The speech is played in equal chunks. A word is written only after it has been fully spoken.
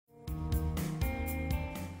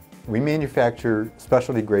We manufacture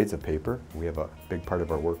specialty grades of paper. We have a big part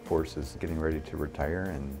of our workforce is getting ready to retire,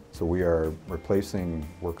 and so we are replacing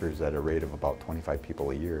workers at a rate of about 25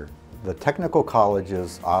 people a year. The technical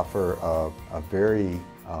colleges offer a very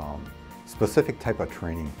specific type of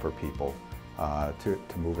training for people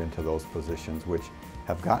to move into those positions, which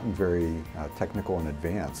have gotten very technical and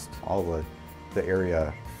advanced. All the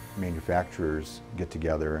area manufacturers get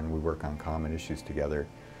together and we work on common issues together.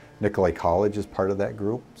 Nicolet College is part of that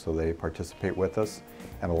group, so they participate with us.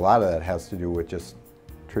 And a lot of that has to do with just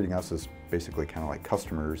treating us as basically kind of like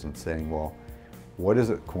customers and saying, well, what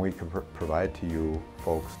is it can we provide to you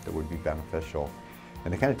folks that would be beneficial?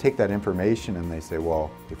 And they kind of take that information and they say,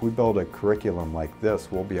 well, if we build a curriculum like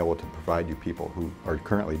this, we'll be able to provide you people who are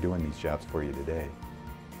currently doing these jobs for you today.